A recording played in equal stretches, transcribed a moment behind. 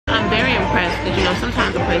impressed because, you know,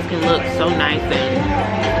 sometimes a place can look so nice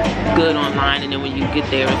and good online, and then when you get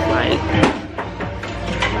there, it's like,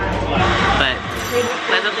 but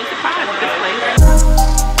pleasantly surprised with this place.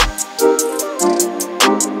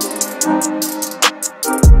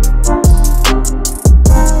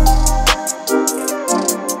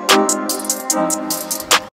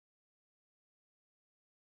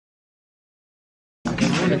 Okay,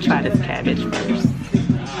 I'm gonna try this cabbage first.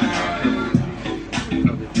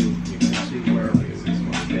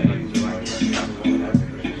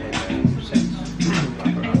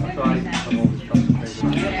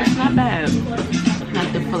 It's not bad.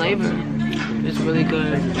 Like the flavor is really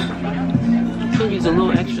good. Could use a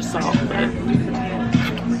little extra salt, but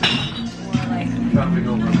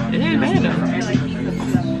it ain't bad though.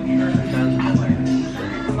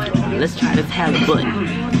 Let's try this halibut.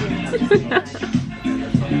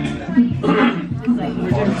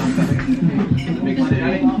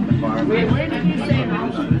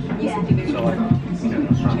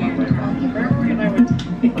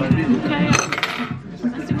 Okay,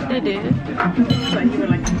 let's see what they did.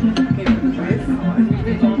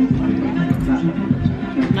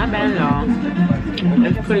 Not bad at all.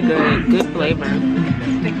 It's pretty good. Good flavor.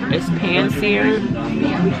 It's pan seared,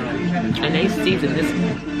 and they season this.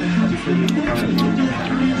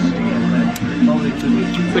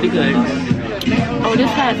 Pretty good. Oh,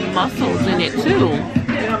 this has mussels in it too.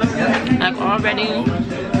 Like already,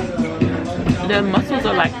 the mussels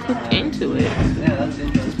are like cooked into it.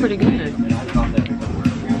 It's pretty good.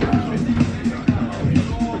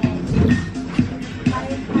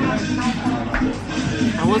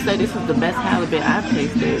 I will say this is the best halibut I've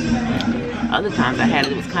tasted. Other times I had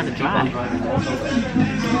it, it was kind of dry.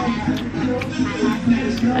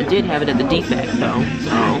 I did have it at the defect though,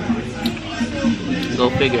 so go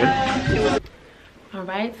figure. All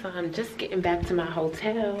right, so I'm just getting back to my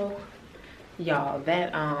hotel. Y'all,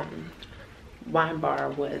 that wine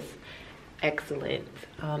bar was excellent.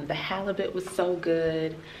 The halibut was so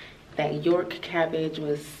good. That York cabbage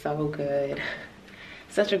was so good.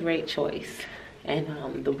 Such a great choice.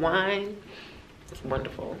 And the wine is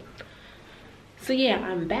wonderful. So yeah,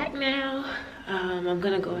 I'm back now. I'm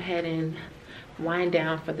gonna go ahead and wind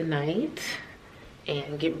down for the night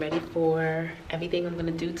and get ready for everything I'm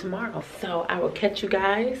gonna do tomorrow. So I will catch you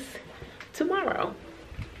guys tomorrow.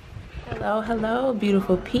 Hello, hello,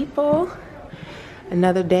 beautiful people.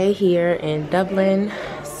 Another day here in Dublin.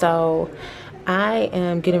 So I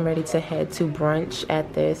am getting ready to head to brunch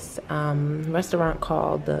at this restaurant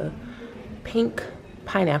called the Pink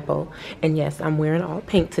Pineapple. And yes, I'm wearing all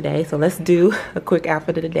pink today. So let's do a quick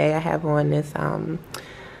outfit of the day. I have on this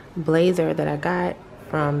blazer that I got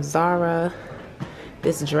from Zara.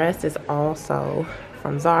 This dress is also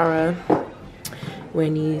from Zara.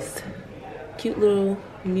 Wearing these cute little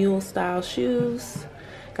mule style shoes.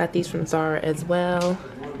 Got these from Zara as well.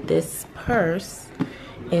 This purse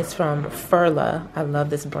is from Furla. I love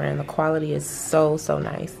this brand. The quality is so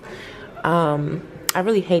nice. I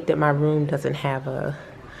really hate that my room doesn't have a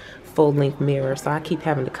full-length mirror, so I keep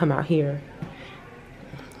having to come out here.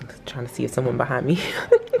 Trying to see if someone behind me.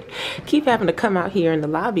 Keep having to come out here in the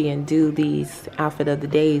lobby and do these outfit of the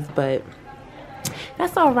days, but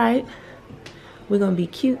that's all right. We're gonna be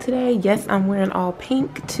cute today. Yes, I'm wearing all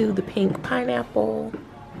pink to the Pink Pineapple.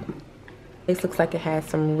 This looks like it has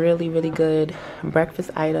some really good breakfast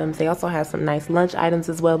items. They also have some nice lunch items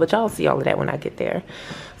as well, but y'all see all of that when I get there.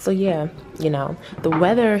 So yeah, you know, the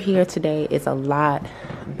weather here today is a lot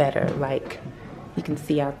better. Like you can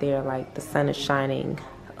see out there, like the sun is shining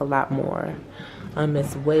a lot more.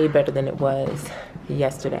 It's way better than it was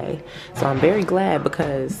yesterday. So I'm very glad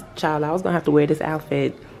because, child, I was gonna have to wear this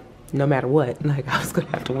outfit no matter what. Like I was gonna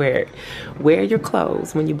have to wear it. Wear your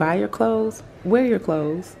clothes. When you buy your clothes, wear your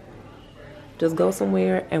clothes. Just go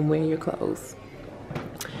somewhere and wear your clothes.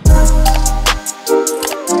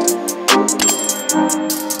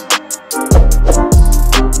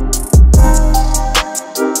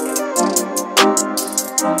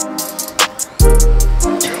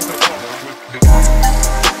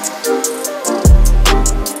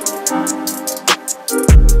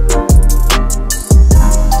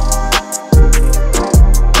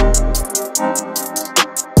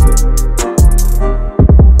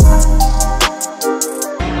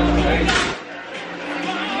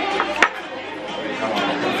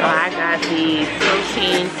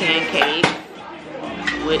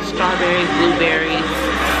 With strawberries, blueberries,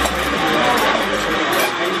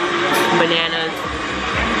 bananas,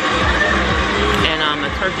 and a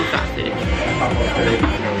turkey sausage.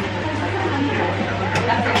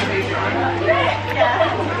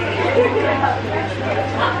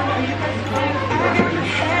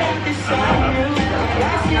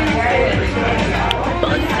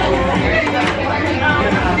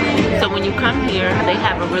 you come here, they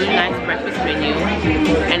have a really nice breakfast menu.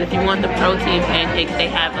 And if you want the protein pancakes, they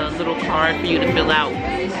have a little card for you to fill out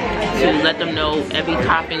to let them know every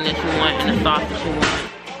topping that you want and the sauce that you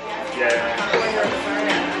want.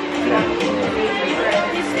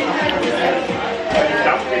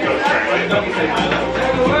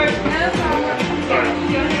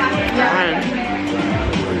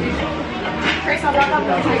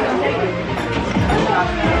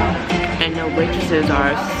 And the waitresses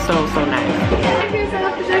are so nice.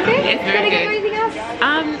 It's very good.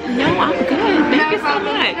 No, I'm good. Thank you so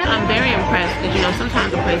much. I'm very impressed because, you know,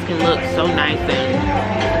 sometimes a place can look so nice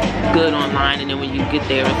and good online, and then when you get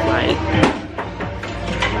there, it's like,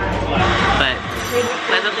 but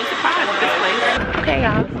pleasantly surprised with this place. Okay,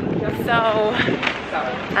 y'all. So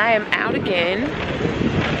I am out again.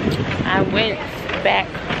 I went back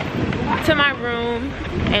to my room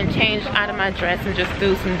and changed out of my dress and just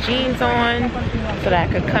threw some jeans on so that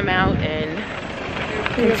I could come out and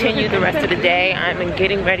continue the rest of the day. I'm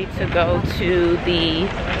getting ready to go to the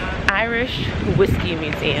Irish Whiskey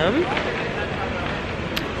Museum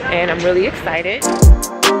and I'm really excited.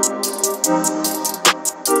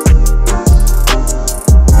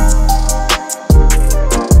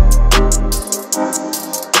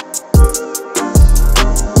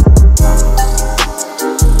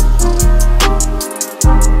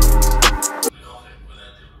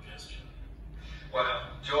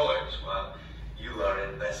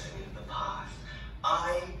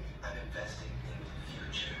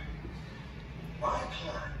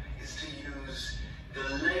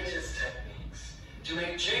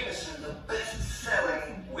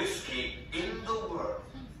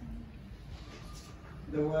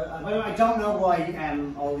 I don't know why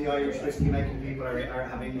all the Irish whiskey making people are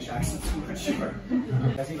having English accents, I'm not sure.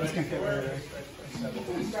 I think let's get rid of it.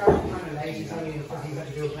 We started kind of late, it's only because he had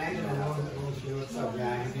to do a blend and I wasn't able to do it, so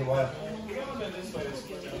yeah, it'll be a while.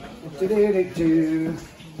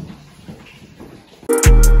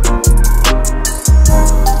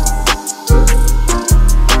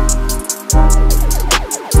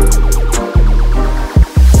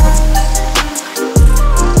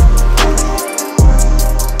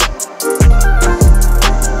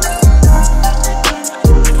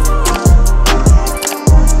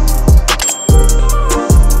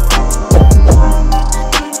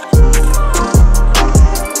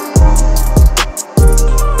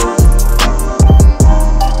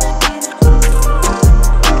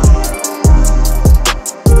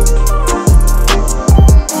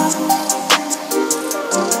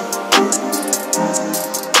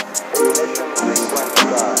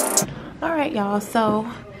 Y'all, so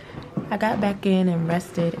I got back in and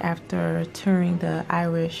rested after touring the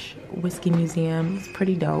Irish Whiskey Museum. It's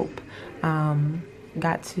pretty dope.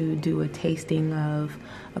 Got to do a tasting of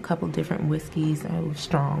a couple different whiskeys. It was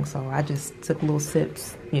strong, so I just took little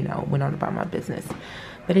sips, you know, went on about my business.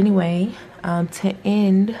 But anyway, to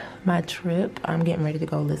end my trip, I'm getting ready to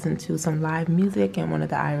go listen to some live music in one of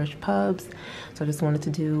the Irish pubs. So I just wanted to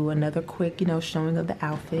do another quick, you know, showing of the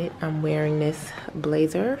outfit. I'm wearing this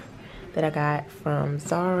blazer that I got from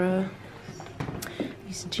Zara,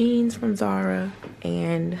 these jeans from Zara,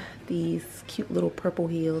 and these cute little purple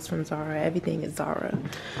heels from Zara. Everything is Zara,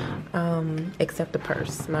 except the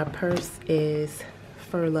purse. My purse is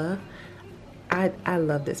Furla. I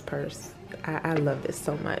love this purse. I love this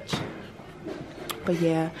so much. But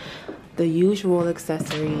yeah, the usual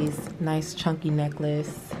accessories, nice chunky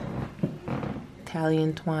necklace,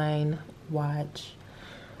 Italian twine watch.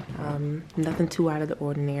 Nothing too out of the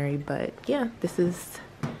ordinary, but yeah, this is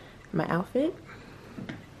my outfit.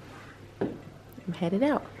 I'm headed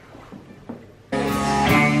out.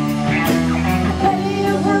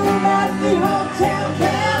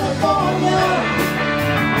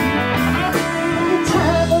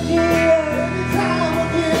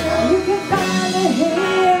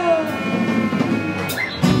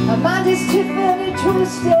 My mind is too funny to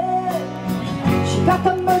stay.